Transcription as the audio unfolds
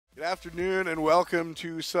Good afternoon and welcome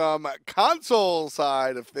to some console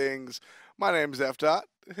side of things. My name's FDOT,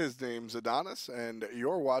 his name's Adanas, and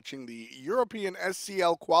you're watching the European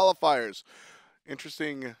SCL Qualifiers.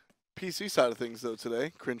 Interesting PC side of things though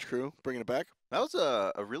today. Cringe Crew bringing it back. That was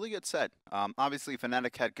a really good set. Obviously,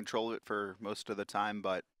 Fnatic had control of it for most of the time,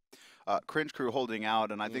 but Cringe Crew holding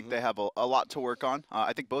out, and I think they have a lot to work on.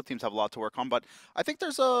 I think both teams have a lot to work on, but I think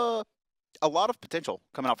there's a lot of potential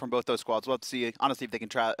coming out from both those squads. We'll have to see, honestly, if they can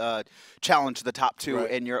challenge the top two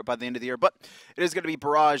in Europe by the end of the year. But it is going to be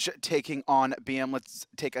Barrage taking on BM. Let's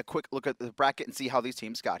take a quick look at the bracket and see how these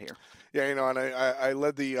teams got here. Yeah, you know, and I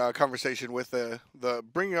led the conversation with the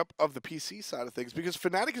bringing up of the PC side of things because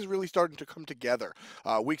Fnatic is really starting to come together.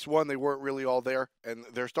 Weeks 1, they weren't really all there, and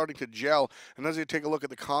they're starting to gel. And as you take a look at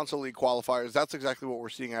the console league qualifiers, that's exactly what we're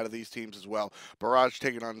seeing out of these teams as well. Barrage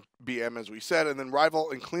taking on BM, as we said, and then Rival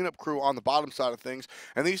and Cleanup Crew on the bottom side of things.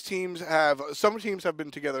 And these teams some teams have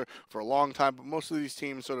been together for a long time, but most of these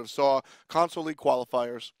teams sort of saw console league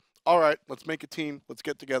qualifiers. All right, let's make a team. Let's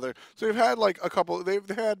get together. So they've had like a couple. They've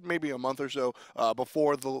had maybe a month or so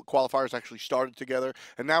before the qualifiers actually started together,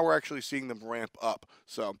 and now we're actually seeing them ramp up.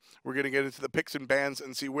 So we're gonna get into the picks and bans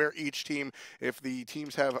and see where each team, if the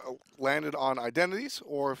teams have landed on identities,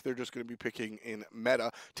 or if they're just gonna be picking in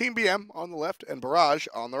meta. Team BM on the left and Barrage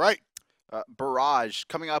on the right. Barrage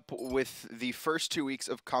coming up with the first 2 weeks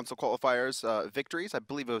of console qualifiers victories. I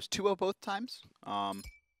believe it was 2-0 both times.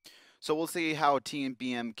 So we'll see how Team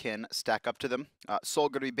BM can stack up to them. Sol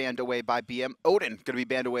going to be banned away by BM. Odin going to be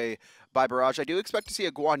banned away by Barrage. I do expect to see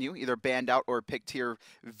a Guan either banned out or picked here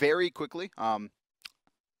very quickly.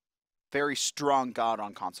 Very strong god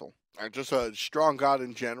on console. Just a strong god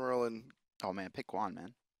in general. And oh man, pick Guan,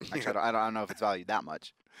 man. Actually, I don't know if it's valued that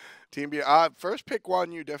much. Team BM, first pick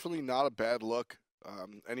Guan definitely not a bad look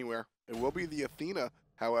anywhere. It will be the Athena,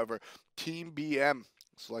 however. Team BM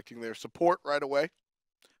selecting their support right away.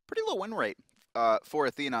 Pretty low win rate for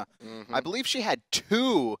Athena. I believe she had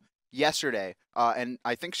 2 yesterday, and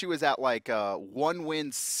I think she was at like 1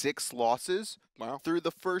 win, 6 losses through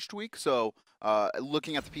the first week. So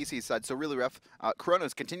looking at the PC side, so really rough.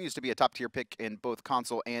 Chronos continues to be a top-tier pick in both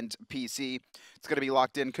console and PC. It's going to be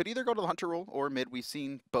locked in. Could either go to the Hunter role or mid. We've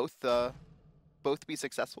seen both be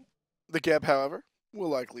successful. The Geb, however, will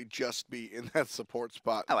likely just be in that support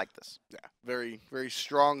spot. I like this. Yeah, very, very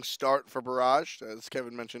strong start for Barrage. As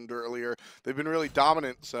Kevin mentioned earlier, they've been really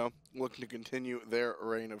dominant, so looking to continue their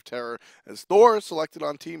reign of terror. As Thor is selected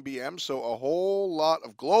on Team BM, so a whole lot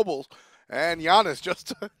of globals. And Janus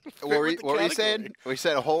just what were you saying? We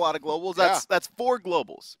said a whole lot of globals? That's 4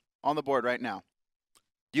 globals on the board right now.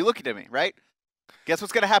 You looking at me, right? Guess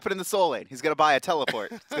what's going to happen in the Soul Lane? He's going to buy a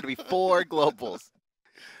teleport. It's going to be 4 globals.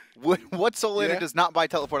 What Soul Laner does not buy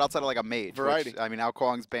teleport outside of like a mage? Variety. Which, I mean, Ao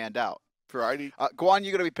Kuang's banned out. Variety. Guan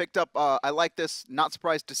Yu going to be picked up. I like this. Not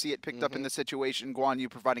surprised to see it picked up in this situation. Guan Yu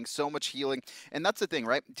providing so much healing. And that's the thing,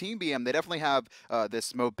 right? Team BM, they definitely have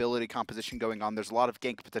this mobility composition going on. There's a lot of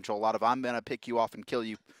gank potential, a lot of I'm going to pick you off and kill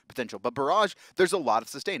you potential. But Barrage, there's a lot of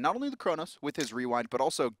sustain. Not only the Chronos with his rewind, but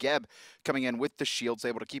also Geb coming in with the shields,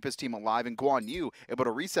 able to keep his team alive. And Guan Yu able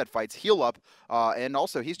to reset fights, heal up. And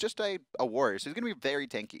also, he's just a warrior. So he's going to be very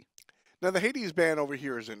tanky. Now, the Hades ban over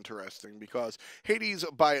here is interesting because Hades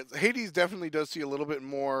definitely does see a little bit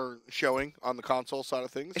more showing on the console side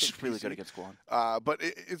of things. It's just really good against Guan. But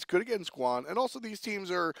it's good against Guan. And also these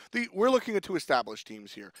teams we're looking at 2 established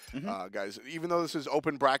teams here, guys. Even though this is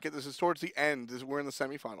open bracket, this is towards the end. We're in the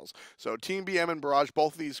semifinals. So Team BM and Barrage,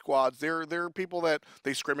 both of these squads, they're people that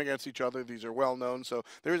they scrim against each other. These are well known. So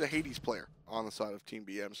there's a Hades player on the side of Team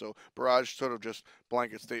BM. So Barrage sort of just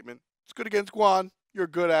blanket statement. It's good against Guan. You're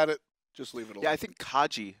good at it. Just leave it alone. Yeah, I think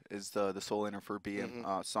Kaji is the soul laner for BM.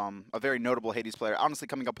 A very notable Hades player. Honestly,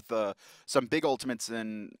 coming up with some big ultimates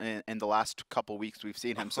in the last couple weeks we've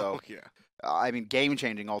seen him. So I mean,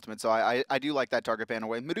 game-changing ultimates. So I do like that target ban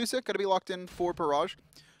away. Medusa going to be locked in for Barrage.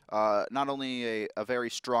 Not only a very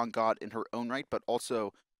strong god in her own right, but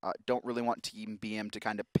also don't really want Team BM to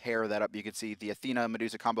kind of pair that up. You can see the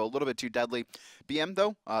Athena-Medusa combo a little bit too deadly. BM,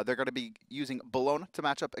 though, they're going to be using Bellona to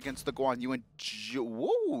match up against the Guan Yu.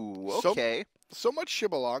 Whoa, okay. So much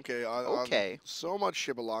Xbalanque so much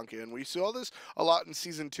Xbalanque, and we saw this a lot in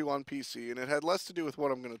Season 2 on PC, and it had less to do with what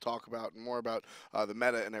I'm going to talk about and more about the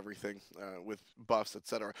meta and everything with buffs,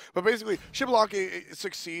 etc. But basically, Xbalanque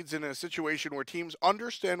succeeds in a situation where teams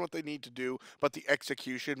understand what they need to do, but the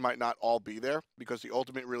execution might not all be there because the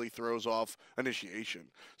ultimate really throws off initiation.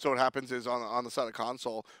 So what happens is on the side of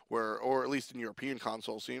console, or at least in European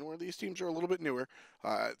console scene, where these teams are a little bit newer,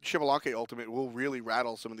 Xbalanque ultimate will really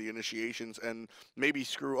rattle some of the initiations and maybe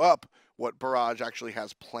screw up what Barrage actually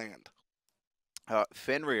has planned.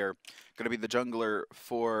 Fenrir going to be the jungler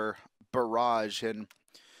for Barrage, and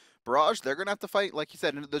Barrage, they're going to have to fight, like you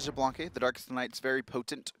said, into the Xbalanque. The Darkest of Night's very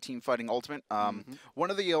potent team fighting ultimate.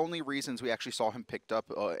 One of the only reasons we actually saw him picked up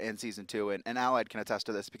in Season 2, and Allied can attest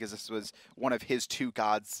to this because this was one of his 2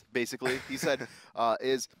 gods, basically, he said,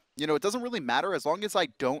 is, you know, it doesn't really matter as long as I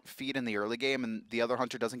don't feed in the early game and the other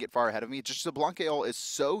hunter doesn't get far ahead of me. Just Xbalanque ult is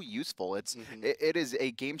so useful. It is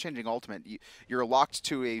a game-changing ultimate. You're locked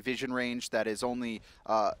to a vision range that is only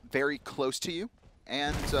very close to you,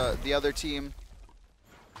 and the other team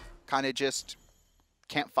kind of just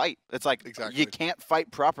can't fight. It's like you can't fight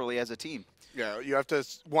properly as a team. Yeah, you have to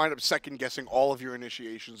wind up second-guessing all of your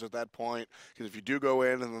initiations at that point, because if you do go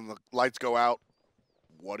in and then the lights go out,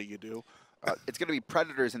 what do you do? It's going to be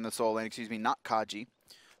Predators in the solo lane, excuse me, not Kaji.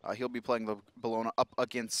 He'll be playing the Bellona up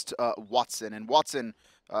against Watson, and Watson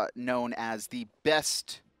known as the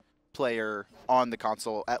best player on the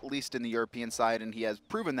console, at least in the European side, and he has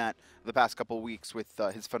proven that the past couple of weeks with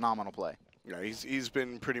his phenomenal play. Yeah, he's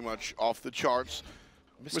been pretty much off the charts.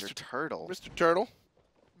 Mr. Turtle. Mr. Turtle.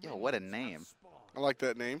 Yo, what a name. I like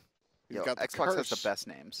that name. Yo, Xbox has the best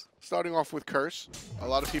names. Starting off with Curse. A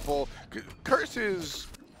lot of people... Curse is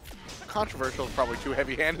controversial, is probably too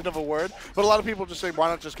heavy-handed of a word, but a lot of people just say, why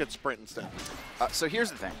not just get Sprint instead? So here's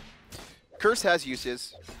the thing. Curse has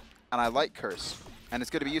uses, and I like Curse, and it's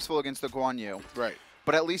going to be useful against the Guan Yu. Right.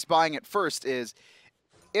 But at least buying it first is...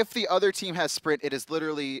 if the other team has Sprint, it is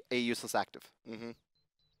literally a useless active.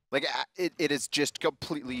 Like, it is just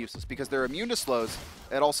completely useless because they're immune to slows.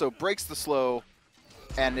 It also breaks the slow,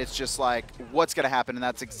 and it's just like, what's going to happen? And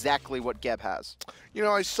that's exactly what Geb has. You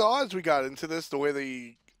know, I saw as we got into this the way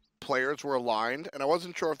the players were aligned, and I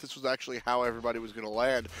wasn't sure if this was actually how everybody was going to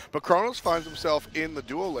land. But Chronos finds himself in the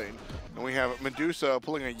duo lane, and we have Medusa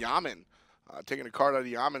pulling a Yaman, taking a card out of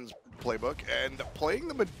Yaman's playbook, and playing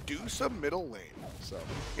the Medusa middle lane. So,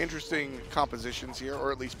 interesting compositions here,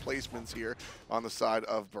 or at least placements here on the side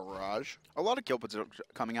of Barrage. A lot of kill puts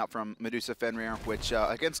coming out from Medusa Fenrir, which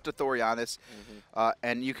against the Thor Janus,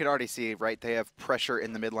 and you can already see, right, they have pressure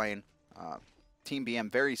in the mid lane. Team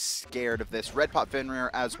BM very scared of this. Red Pot Fenrir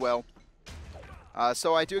as well.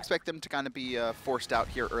 So I do expect them to kind of be forced out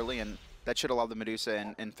here early, and that should allow the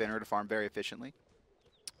Medusa and Fenrir to farm very efficiently.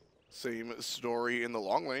 Same story in the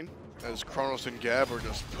long lane, as Chronos and Geb are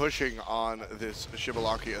just pushing on this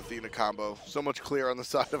Xbalanque Athena combo. So much clear on the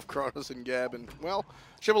side of Chronos and Geb, and, well,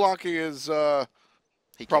 Xbalanque is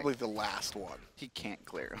probably the last one. He can't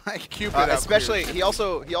clear. Cupid especially, he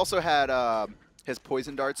also had his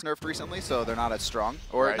poison darts nerfed recently, so they're not as strong.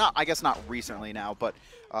 Or, not, I guess not recently now, but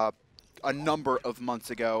a number of months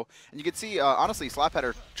ago. And you can see, honestly,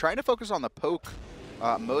 Slapheader trying to focus on the poke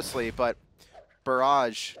mostly, but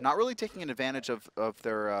Barrage not really taking advantage of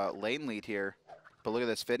their lane lead here. But look at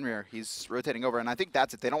this, Fenrir, he's rotating over, and I think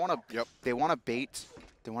that's it. They don't want to. They want to bait.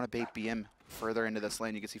 They want to bait BM further into this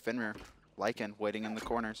lane. You can see Fenrir, Lycan waiting in the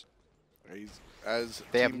corners. As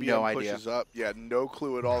they have Team BM no idea. Pushes up, yeah, no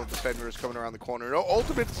clue at all that the Fenrir is coming around the corner. No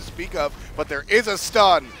ultimates to speak of, but there is a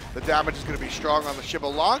stun. The damage is going to be strong on the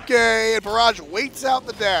Xbalanque, and Barrage waits out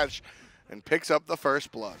the dash and picks up the first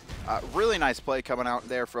blood. Really nice play coming out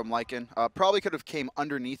there from Lycan. Probably could have came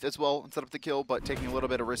underneath as well instead of the kill, but taking a little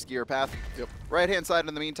bit of riskier path. Right-hand side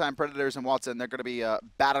in the meantime, Predators and Watson, they're going to be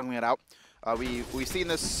battling it out. We've seen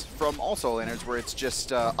this from all solo laners where it's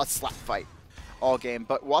just a slap fight all game,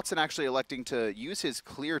 but Watson actually electing to use his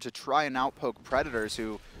clear to try and outpoke Predators,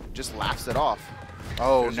 who just laughs it off.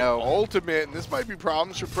 Oh, There's no. Ultimate, and this might be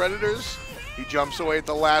problems for Predators. He jumps away at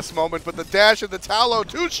the last moment, but the dash of the Tallow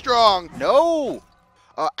too strong. No!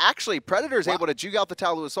 Actually, Predator's able to juke out the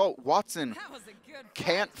Tallow Assault. Watson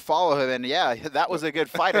can't follow him, and yeah, that was a good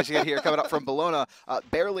fight as you get here coming up from Bellona,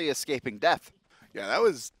 barely escaping death. Yeah, that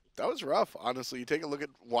was rough, honestly. You take a look at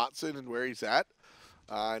Watson and where he's at.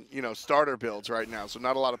 You know, starter builds right now, so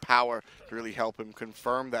not a lot of power to really help him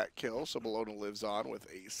confirm that kill. So Bellona lives on with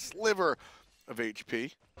a sliver of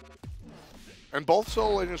HP. And both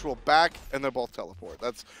solo laners will back, and they'll both teleport.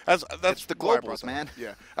 That's the globals, man.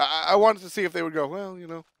 Yeah, I wanted to see if they would go, well, you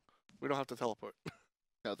know, we don't have to teleport.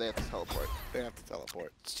 No, they have to teleport. They have to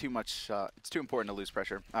teleport. It's too much. It's too important to lose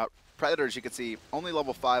pressure. Predators, you can see, only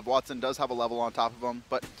level 5. Watson does have a level on top of him,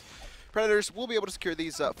 but Predators will be able to secure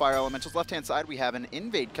these fire elementals. Left-hand side, we have an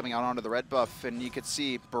invade coming out onto the red buff, and you can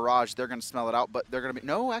see Barrage. They're going to smell it out, but they're going to be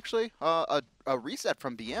no, actually, a reset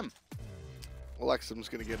from BM. Elexum's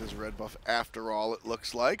going to get his red buff after all, it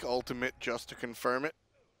looks like. Ultimate just to confirm it.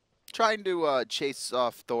 Trying to chase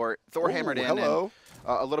off Thor. Thor hammered in. Hello.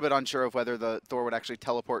 And, a little bit unsure of whether the Thor would actually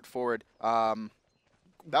teleport forward. That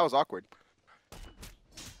was awkward.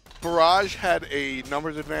 Barrage had a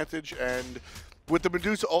numbers advantage, and With the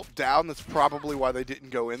Medusa ult down, that's probably why they didn't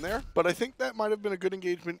go in there. But I think that might have been a good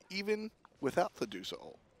engagement even without the Medusa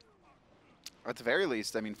ult. At the very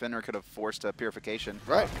least, I mean, Fenrir could have forced a purification.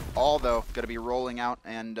 Right. All, though, going to be rolling out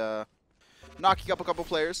and knocking up a couple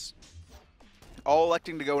players. All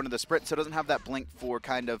electing to go into the sprint, so it doesn't have that blink for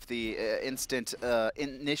kind of the instant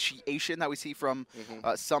initiation that we see from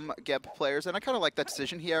some GEP players. And I kind of like that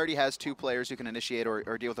decision. He already has 2 players who can initiate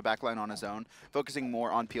or deal with the backline on his own. Focusing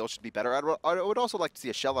more on Peel should be better. I would also like to see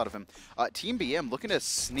a shell out of him. Team BM looking to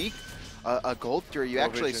sneak a Gold Fury. You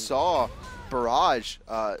actually saw Barrage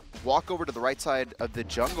walk over to the right side of the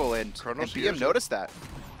jungle, and BM noticed that.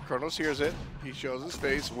 Chronos hears it. He shows his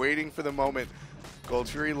face, waiting for the moment. Gold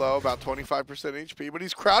Fury low, about 25% HP, but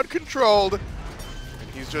he's crowd controlled. And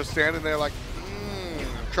he's just standing there like,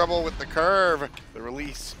 trouble with the curve. The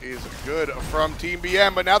release is good from Team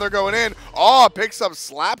BM, but now they're going in. Oh, picks up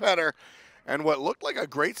slap header. And what looked like a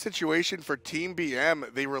great situation for Team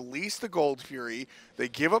BM, they release the Gold Fury, they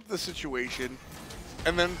give up the situation,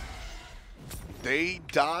 and then they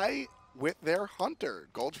die with their Hunter.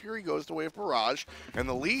 Gold Fury goes the way of Barrage, and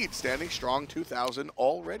the lead standing strong 2,000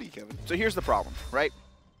 already, Kevin. So here's the problem, right?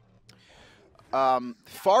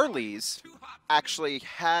 Farleez actually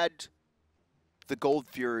had the Gold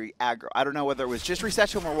Fury aggro. I don't know whether it was just reset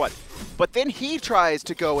to him or what, but then he tries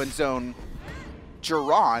to go and zone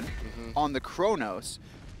Jeron on the Chronos,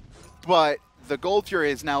 but the Gold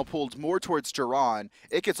Fury is now pulled more towards Jeron.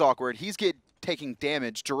 It gets awkward. He's taking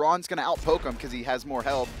damage. Jeron's going to outpoke him because he has more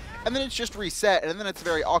health. And then it's just reset, and then it's a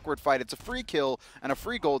very awkward fight. It's a free kill and a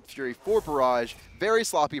free Gold Fury for Barrage. Very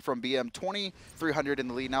sloppy from BM. 2,300 in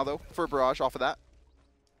the lead now, though, for Barrage off of that.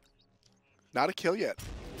 Not a kill yet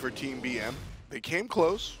for Team BM. They came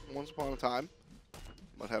close once upon a time,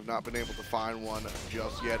 but have not been able to find one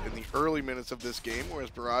just yet in the early minutes of this game,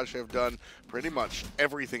 whereas Barrage have done pretty much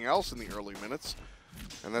everything else in the early minutes.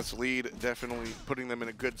 And that's lead definitely putting them in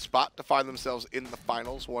a good spot to find themselves in the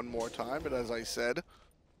finals one more time. But as I said,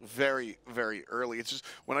 very, very early. It's just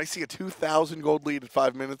when I see a 2,000 gold lead at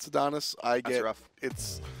 5 minutes, Adanas, That's rough.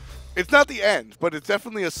 It's not the end, but it's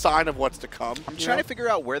definitely a sign of what's to come. I'm trying to figure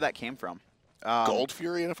out where that came from. Gold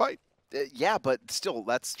Fury in a fight. Yeah, but still,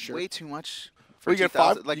 that's way too much. For well,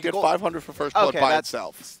 you get 500 for first blood by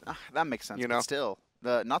itself. That makes sense. You know? But still,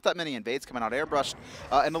 not that many invades coming out. Airbrushd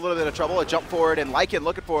in a little bit of trouble. A jump forward, and Lycan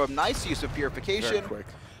looking for him. Nice use of purification. Very quick.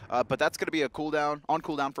 But that's going to be a cooldown, on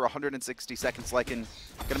cooldown for 160 seconds. Lycan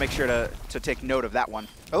going to make sure to take note of that one.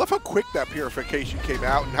 I love how quick that purification came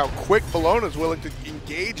out and how quick Bellona is willing to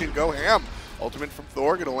engage and go ham. Ultimate from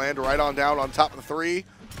Thor going to land right on down on top of the 3.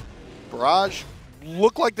 Barrage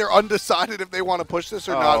look like they're undecided if they want to push this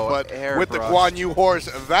or not, but with the Guan Yu horse,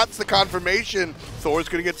 that's the confirmation. Thor's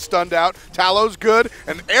going to get stunned out. Talow's good,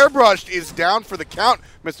 and Airbrushd is down for the count.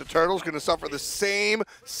 Mr. Turtle's going to suffer the same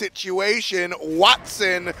situation.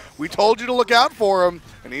 Watson, we told you to look out for him,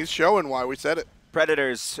 and he's showing why we said it.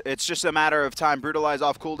 Predators, it's just a matter of time. Brutalize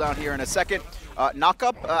off cooldown here in a second. Knock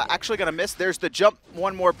up, actually going to miss. There's the jump.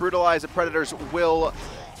 One more Brutalize. The Predators will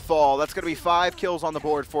fall. That's going to be 5 kills on the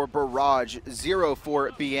board for Barrage, 0 for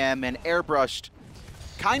BM, and Airbrushd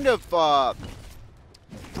kind of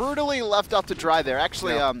brutally left out to dry there.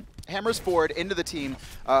 Actually, hammers forward into the team,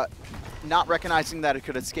 not recognizing that it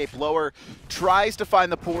could escape lower, tries to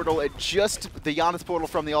find the portal, the Janus portal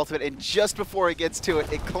from the ultimate, and just before it gets to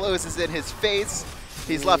it, it closes in his face.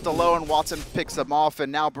 He's left alone. Watson picks him off,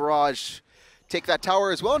 and now Barrage take that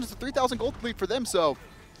tower as well, and it's a 3,000 gold lead for them, so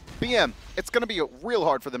BM, it's going to be real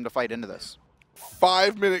hard for them to fight into this.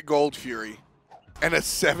 5-minute Gold Fury and a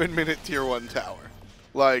 7-minute Tier 1 tower.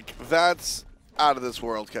 Like, that's out of this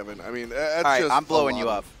world, Kevin. I mean, that's all right, just I'm blowing you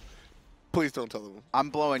up. Please don't tell them.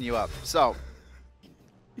 I'm blowing you up. So,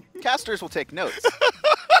 casters will take notes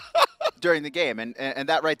during the game, and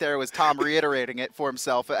that right there was Tom reiterating it for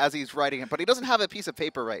himself as he's writing it, but he doesn't have a piece of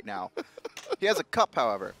paper right now. He has a cup,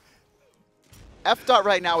 however. F-Dot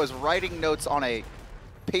right now is writing notes on a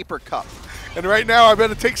paper cup. And right now I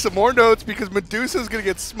better take some more notes because Medusa is going to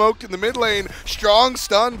get smoked in the mid lane. Strong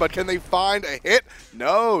stun, but can they find a hit?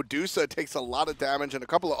 No, Medusa takes a lot of damage and a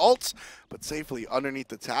couple of ults, but safely underneath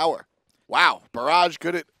the tower. Wow, Barrage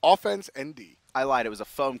good at offense and D. I lied, it was a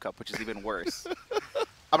foam cup, which is even worse.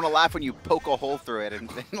 I'm going to laugh when you poke a hole through it and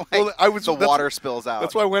like, the water spills out.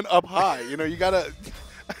 That's why I went up high. You know, you got to...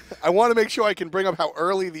 I want to make sure I can bring up how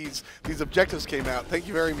early these objectives came out. Thank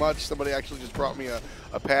you very much. Somebody actually just brought me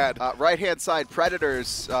a pad. Right-hand side,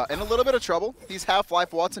 Predators in a little bit of trouble. He's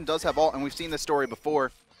half-life. Watson does have ult, and we've seen this story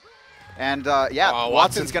before. And, yeah,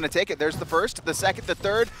 Watson's going to take it. There's the first, the second, the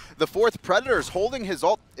third, the fourth. Predators holding his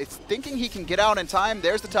ult. It's thinking he can get out in time.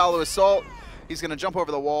 There's the Tallow Assault. He's going to jump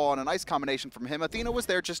over the wall on a nice combination from him. Athena was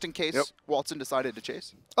there just in case Watson decided to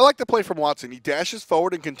chase. I like the play from Watson. He dashes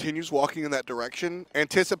forward and continues walking in that direction,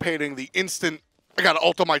 anticipating the instant, I got to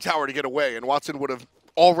ult on my tower to get away, and Watson would have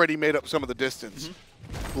already made up some of the distance.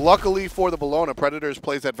 Luckily for the Bellona, Predators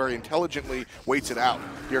plays that very intelligently, waits it out.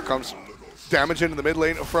 Here comes damage into the mid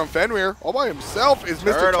lane from Fenrir. All by himself is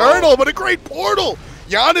Mr. Turtle, but a great portal.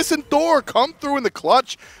 Janus and Thor come through in the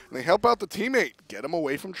clutch, and they help out the teammate, get him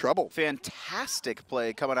away from trouble. Fantastic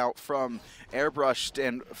play coming out from Airbrushd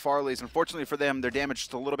and Farleez. Unfortunately for them, their damage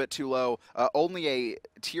is a little bit too low. Only a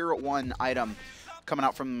tier 1 item coming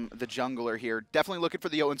out from the jungler here. Definitely looking for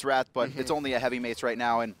the Owen's Wrath, but it's only a heavy mace right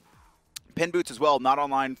now. And Pin Boots as well, not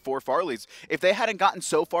online for Farleez. If they hadn't gotten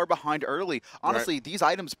so far behind early, honestly, these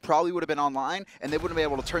items probably would have been online, and they wouldn't be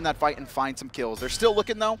able to turn that fight and find some kills. They're still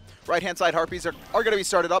looking, though. Right-hand side Harpies are going to be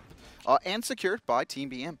started up and secured by Team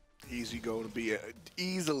BM. Easily going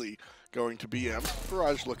to BM.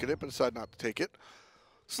 Barrage look at it, but decide not to take it.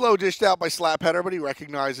 Slow dished out by Slapheader, but he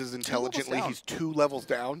recognizes intelligently he's 2 levels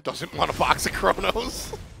down. Doesn't want to box a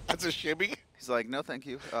Chronos. That's a shimmy. He's like, no, thank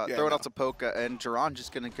you. Throwing out to poke, and Jeron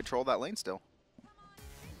just going to control that lane still.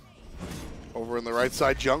 Over in the right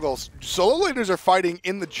side jungle, solo laners are fighting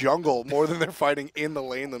in the jungle more than they're fighting in the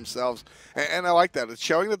lane themselves, and I like that. It's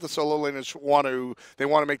showing that the solo laners want to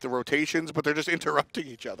make the rotations, but they're just interrupting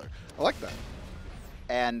each other. I like that.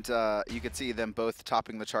 And you can see them both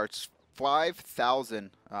topping the charts.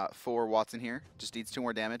 5,000 for Watson here. Just needs 2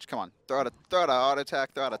 more damage. Come on, throw out an auto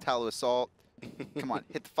attack, throw out a Tallow Assault. Come on,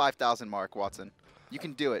 hit the 5,000 mark, Watson. You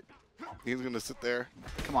can do it. He's going to sit there.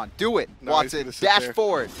 Come on, do it, Watson. Dash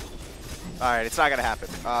forward. All right, it's not going to happen.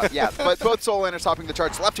 Yeah, but both solo laners topping the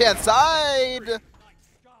charts. Left-hand side.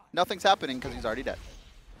 Nothing's happening because he's already dead.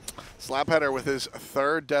 Slapheader with his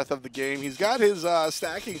 3rd death of the game. He's got his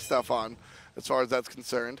stacking stuff on as far as that's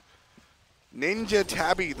concerned. Ninja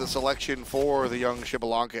Tabby, the selection for the young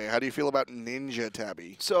Xbalanque. How do you feel about Ninja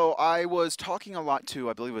Tabby? So I was talking a lot to,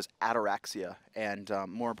 I believe it was Ataraxia, and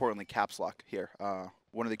more importantly, Caps Lock here.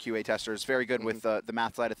 One of the QA testers, very good with the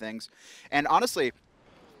math side of things. And honestly,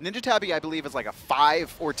 Ninja Tabby, I believe, is like a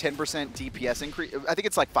 5 or 10% DPS increase. I think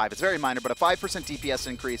it's like 5. It's very minor, but a 5% DPS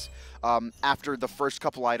increase after the first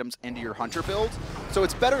couple items into your Hunter build. So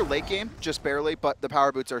it's better late game, just barely, but the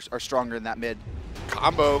power boots are stronger in that mid.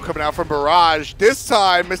 Combo coming out from Barrage. This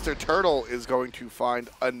time, Mr. Turtle is going to find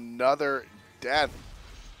another death.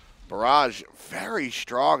 Barrage, very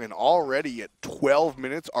strong, and already at 12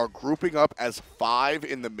 minutes are grouping up as 5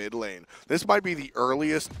 in the mid lane. This might be the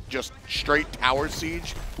earliest just straight tower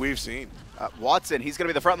siege we've seen. Watson, he's going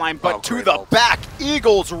to be the front line, but to the back.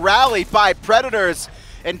 Eagles rally by Predators.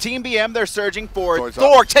 And Team BM, they're surging forward.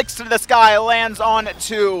 Thor takes to the sky, lands on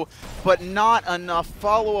 2, but not enough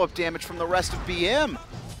follow-up damage from the rest of BM.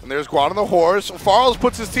 And there's Guan on the horse. Farleez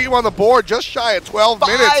puts his team on the board just shy of 12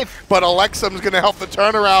 minutes, but Elexum's going to help the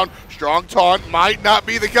turnaround. Strong taunt might not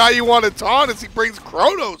be the guy you want to taunt as he brings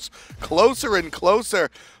Chronos closer and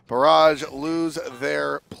closer. Barrage lose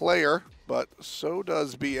their player, but so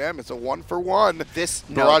does BM. It's a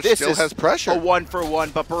 1-for-1. Barrage still has pressure. A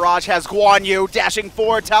 1-for-1, but Barrage has Guan dashing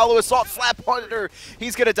forward. Tallow Assault, Slap Hunter.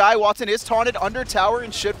 He's going to die. Watson is taunted under tower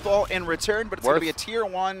and should fall in return, but it's going to be a tier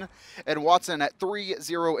 1. And Watson at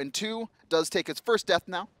 3-0-2 does take his first death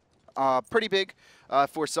now. Pretty big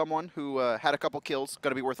for someone who had a couple kills.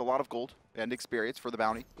 Going to be worth a lot of gold and experience for the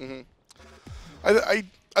bounty. I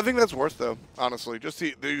think that's worth, though, honestly. Just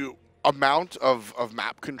the amount of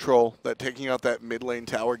map control that taking out that mid lane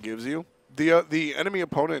tower gives you. The enemy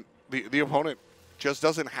opponent, the opponent just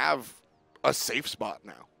doesn't have a safe spot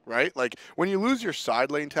now, right? Like when you lose your side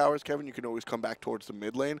lane towers, Kevin, you can always come back towards the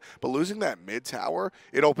mid lane, but losing that mid tower,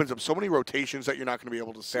 it opens up so many rotations that you're not going to be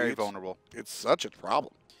able to see. Very vulnerable. It's such a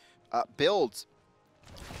problem. Builds.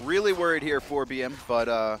 Really worried here for BM,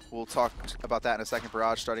 but we'll talk about that in a second.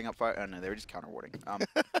 Barrage starting up fire. Oh, no, they were just counter-warding.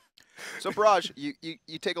 So Barrage, you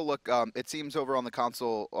take a look. It seems over on the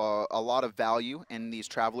console a lot of value in these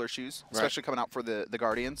Traveler shoes, especially coming out for the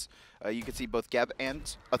Guardians. You can see both Geb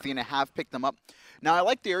and Athena have picked them up. Now, I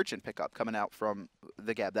like the Urchin pickup coming out from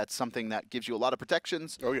the Geb. That's something that gives you a lot of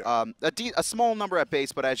protections. Oh, yeah. A small number at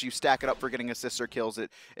base, but as you stack it up for getting assists or kills,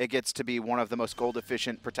 it gets to be one of the most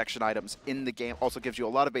gold-efficient protection items in the game. Also gives you a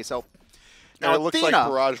lot of base health. Now, it looks like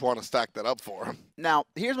Barrage want to stack that up for him. Now,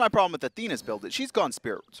 here's my problem with Athena's build. She's gone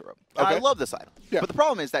Spirit Robe. I love this item. Yeah. But the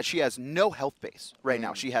problem is that she has no health base right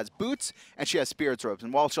now. She has boots and she has Spirit Robes.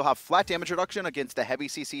 And while she'll have flat damage reduction against the heavy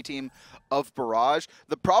CC team of Barrage,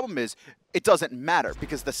 the problem is it doesn't matter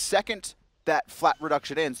because the second that flat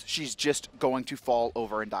reduction ends, she's just going to fall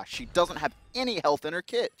over and die. She doesn't have any health in her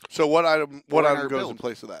kit. So what item goes in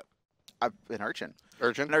place of that? An Urchin.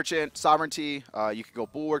 Urchin. An Urchin, Sovereignty. You could go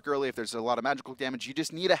Bulwark early if there's a lot of magical damage. You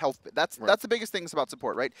just need a health. That's the biggest things about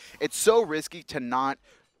support, right? It's so risky to not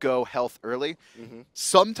go health early.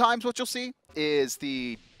 Sometimes what you'll see is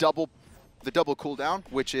the double cooldown,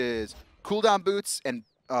 which is cooldown boots and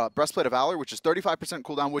Breastplate of Valor, which is 35%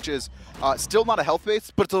 cooldown, which is still not a health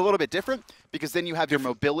base, but it's a little bit different because then you have your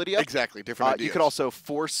mobility up. Exactly, different ideas. You could also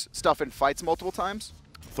force stuff in fights multiple times.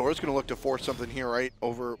 Thor's going to look to force something here right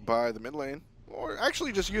over by the mid lane, or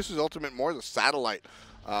actually just use his ultimate more as a satellite.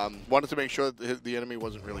 Wanted to make sure that the enemy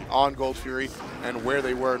wasn't really on Gold Fury and where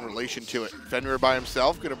they were in relation to it. Fenrir by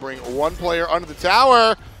himself, going to bring one player under the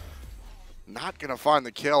tower. Not going to find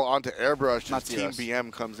the kill onto Airbrushd as Team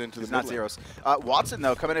BM comes into the mid lane. Not zeros. Watson,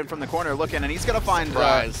 though, coming in from the corner looking, and he's going to find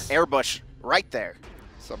Airbrushd right there.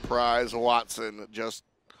 Surprise, Watson. Just,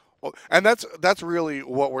 and that's really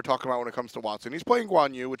what we're talking about when it comes to Watson. He's playing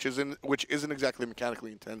Guan Yu, which isn't exactly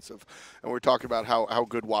mechanically intensive, and we're talking about how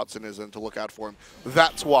good Watson is and to look out for him.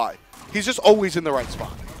 That's why. He's just always in the right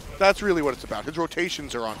spot. That's really what it's about. His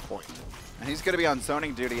rotations are on point. And he's going to be on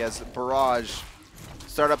zoning duty as Barrage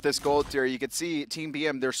start up this gold tier. You can see Team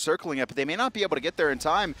BM, they're circling it, but they may not be able to get there in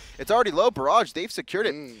time. It's already low. Barrage, they've secured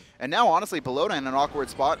it. And now, honestly, Bellona in an awkward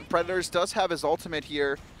spot. Predators does have his ultimate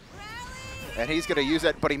here, and he's going to use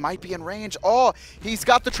it, but he might be in range. Oh, he's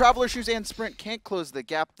got the Traveler Shoes and Sprint. Can't close the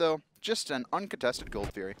gap, though. Just an uncontested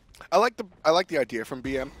Gold Fury. I like the idea from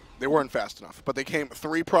BM. They weren't fast enough, but they came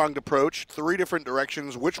three-pronged approach, 3 different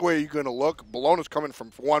directions. Which way are you going to look? Bellona's coming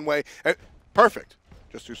from one way. Perfect.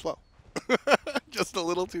 Just too slow. Just a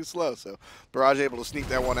little too slow. So Barrage able to sneak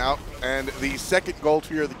that one out. And the second Gold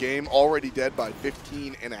Fury of the game already dead by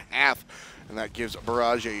 15.5. And that gives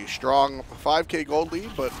Barrage a strong 5K gold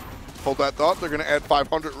lead, but hold that thought, they're going to add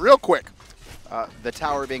 500 real quick. The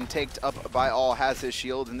tower being taked up by all has his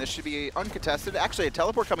shield, and this should be uncontested. Actually, a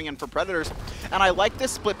teleport coming in for Predators. And I like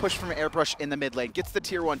this split push from Airbrushd in the mid lane. Gets the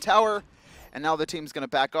tier 1 tower, and now the team's going to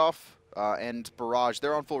back off. And Barrage,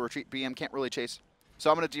 they're on full retreat. BM can't really chase. So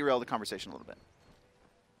I'm going to derail the conversation a little bit.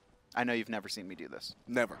 I know you've never seen me do this.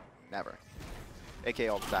 Never. Never. AK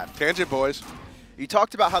all the time. Tangent, boys. You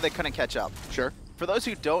talked about how they couldn't catch up. Sure. For those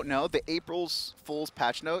who don't know, the April's Fool's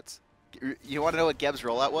patch notes, you want to know what Geb's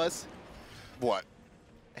rollout was? What?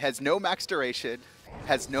 Has no max duration,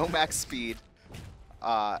 has no max speed,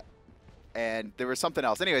 and there was something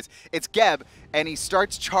else. Anyways, it's Geb, and he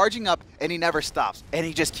starts charging up, and he never stops, and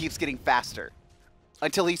he just keeps getting faster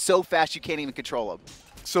until he's so fast you can't even control him.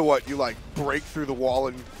 So what, you like break through the wall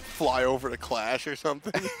and fly over to Clash or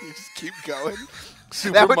something? You just keep going?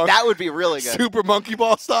 That would be really good. Super Monkey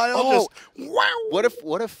Ball style? Oh, just, wow. What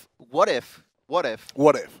if? What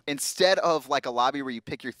if? Instead of like a lobby where you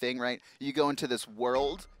pick your thing, right, you go into this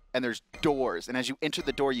world and there's doors, and as you enter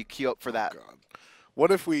the door, you queue up for that. Oh, God.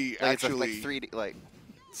 What if we like actually it's like 3D, like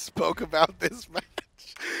spoke about this match?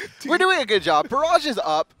 We're doing a good job. Barrage is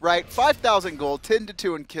up, right? 5,000 gold,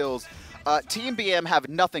 10-2 in kills. Team BM have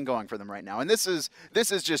nothing going for them right now, and this is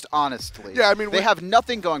just honestly. Yeah, I mean they have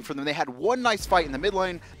nothing going for them. They had one nice fight in the mid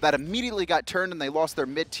lane that immediately got turned, and they lost their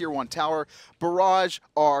mid tier 1 tower. Barrage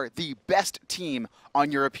are the best team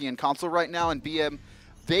on European console right now, and BM,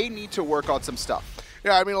 they need to work on some stuff.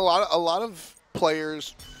 Yeah, I mean a lot of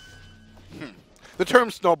players. The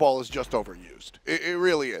term snowball is just overused. It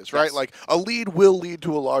really is, right? Yes. Like a lead will lead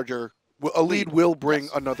to a larger. A lead will bring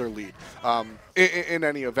another lead in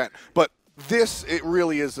any event. But this, it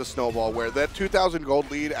really is the snowball where that 2,000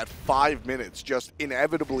 gold lead at 5 minutes just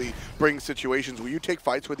inevitably brings situations where you take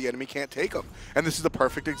fights where the enemy can't take them. And this is the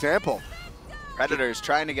perfect example. Predators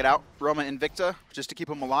trying to get out Roma Invicta just to keep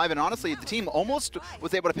them alive. And honestly, the team almost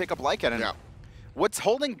was able to pick up Lycan. Yeah. What's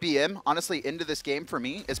holding BM, honestly, into this game for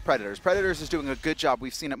me is Predators. Predators is doing a good job.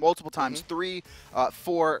 We've seen it multiple times. 3,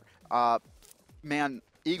 4 man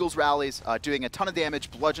Eagles rallies, doing a ton of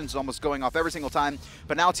damage. Bludgeon's almost going off every single time.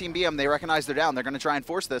 But now Team BM, they recognize they're down. They're going to try and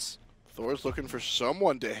force this. Thor's looking for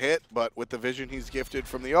someone to hit, but with the vision he's gifted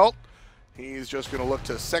from the ult, he's just going to look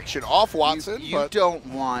to section off Watson. You don't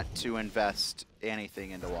want to invest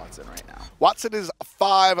anything into Watson right now. Watson is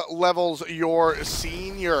 5 levels your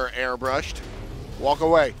senior, Airbrushd. Walk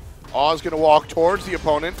away. Aw's going to walk towards the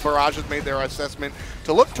opponent. Barrage has made their assessment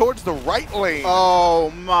to look towards the right lane.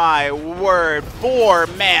 Oh, my word.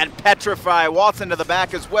 4-man Petrify. Watson to the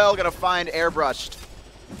back as well. Going to find Airbrushd.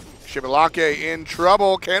 Xbalanque in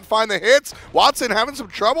trouble. Can't find the hits. Watson having some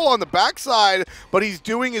trouble on the backside, but he's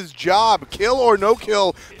doing his job. Kill or no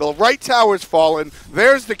kill. The right tower's fallen.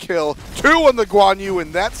 There's the kill. 2 on the Guan Yu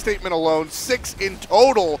in that statement alone. 6 in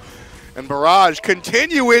total. And Barrage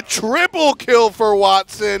continue it. Triple kill for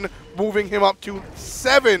Watson, moving him up to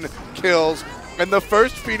 7 kills. And the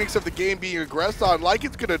first Phoenix of the game being aggressed on.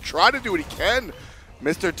 Lycan's going to try to do what he can.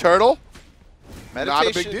 Mr. Turtle, not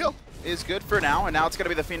a big deal. Is good for now, and now it's going to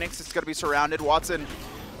be the Phoenix. It's going to be surrounded. Watson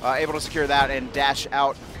able to secure that and dash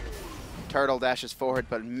out. Turtle dashes forward,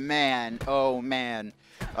 but man, oh man.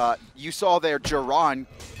 You saw there Jeron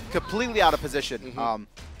completely out of position.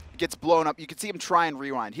 Gets blown up. You can see him try and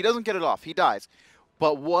rewind. He doesn't get it off. He dies.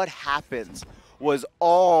 But what happens was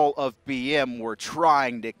all of BM were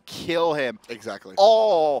trying to kill him. Exactly.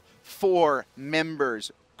 All 4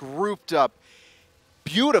 members grouped up.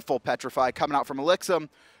 Beautiful Petrify coming out from Elexum.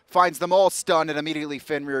 Finds them all stunned, and immediately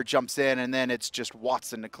Fenrir jumps in, and then it's just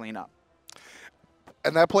Watson to clean up.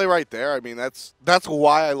 And that play right there, I mean, that's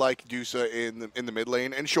why I like Medusa in the mid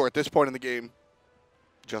lane. And sure, at this point in the game,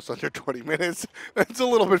 just under 20 minutes, it's a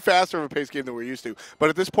little bit faster of a pace game than we're used to. But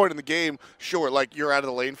at this point in the game, sure, like you're out of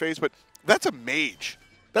the lane phase, but that's a mage.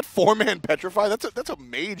 That 4-man Petrify, that's a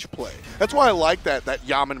mage play. That's why I like that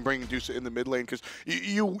Yaman bringing Medusa in the mid lane, because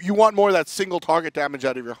you want more of that single target damage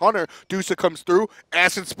out of your hunter. Medusa comes through,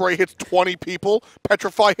 Acid Spray hits 20 people,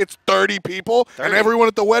 Petrify hits 30 people, 30. And everyone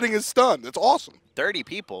at the wedding is stunned. It's awesome. 30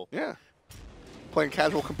 people? Yeah. Playing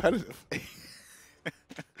casual competitive.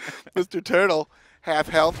 Mr. Turtle, half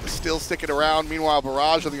health, still sticking around. Meanwhile,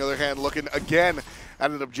 Barrage, on the other hand, looking again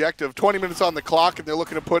at an objective. 20 minutes on the clock, and they're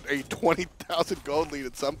looking to put a 20,000 gold lead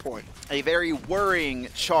at some point. A very worrying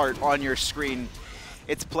chart on your screen.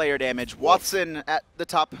 It's player damage. Watson at the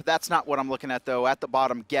top. That's not what I'm looking at, though. At the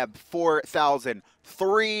bottom, Geb, 4,000.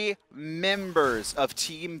 3 members of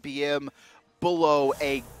Team BM below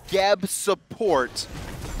a Geb support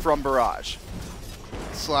from Barrage.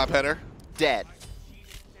 Slap header. Dead.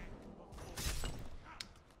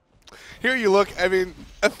 Here you look, I mean,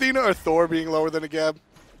 Athena or Thor being lower than a Geb.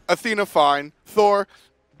 Athena, fine. Thor,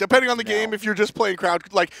 depending on the game, if you're just playing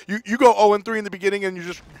crowd, like you go 0-3 in the beginning and you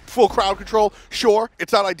just full crowd control, sure,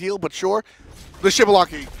 it's not ideal, but sure. The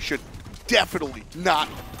Xbalanque should definitely not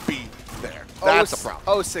be there. That's a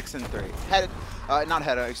problem. 0-6-3. Not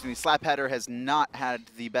header, excuse me. Slap header has not had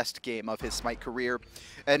the best game of his Smite career.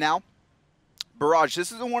 And now, Barrage,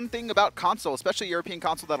 this is the one thing about console, especially European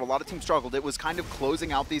console, that a lot of teams struggled. It was kind of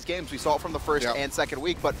closing out these games. We saw it from the first and second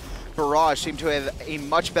week, but Barrage seemed to have a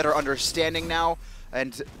much better understanding now,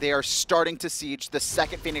 and they are starting to siege the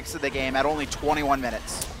second Phoenix of the game at only 21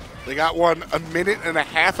 minutes. They got one a minute and a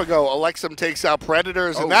half ago. Elexum takes out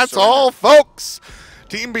Predators, and that's all, folks.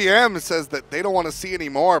 Team BM says that they don't want to see any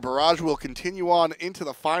more. Barrage will continue on into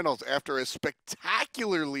the finals after a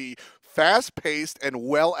spectacularly fast-paced and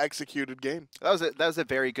well-executed game. That was a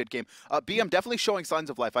very good game. BM definitely showing signs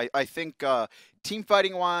of life. I think team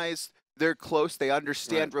fighting-wise, they're close. They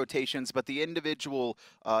understand rotations, but the individual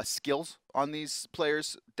skills on these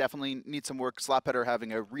players definitely need some work. Slapheader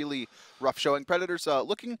having a really rough showing. Predators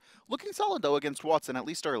looking solid, though, against Watson, at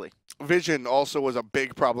least early. Vision also was a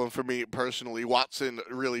big problem for me personally. Watson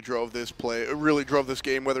really drove this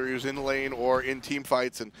game, whether he was in lane or in team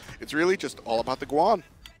fights, and it's really just all about the Guan.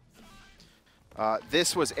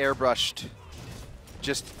 This was Airbrushd.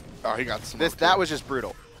 He got some. That was just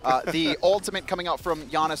brutal. The ultimate coming out from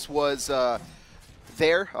Janus was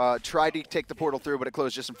tried to take the portal through, but it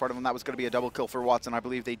closed just in front of him. That was going to be a double kill for Watson. I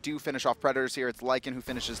believe they do finish off Predators here. It's Lycan who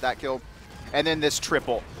finishes that kill. And then this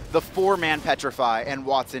triple. The 4-man Petrify, and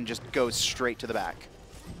Watson just goes straight to the back.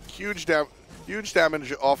 Huge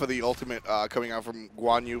damage off of the ultimate coming out from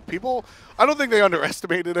Guan. People, I don't think they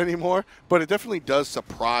underestimate it anymore, but it definitely does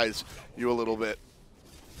surprise you a little bit.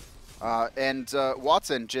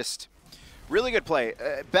 Watson just really good play.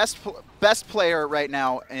 Best player right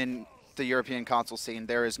now in the European console scene.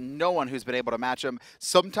 There is no one who's been able to match him.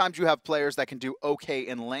 Sometimes you have players that can do okay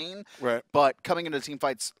in lane, but coming into team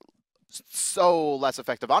fights, so less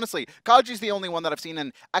effective. Honestly, Kaji's the only one that I've seen,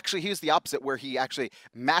 and actually he was the opposite, where he actually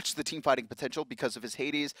matched the team fighting potential because of his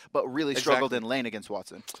Hades, but really struggled in lane against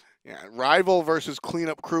Watson. Yeah, rival versus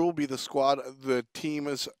cleanup crew will be the squad, the team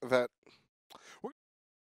is that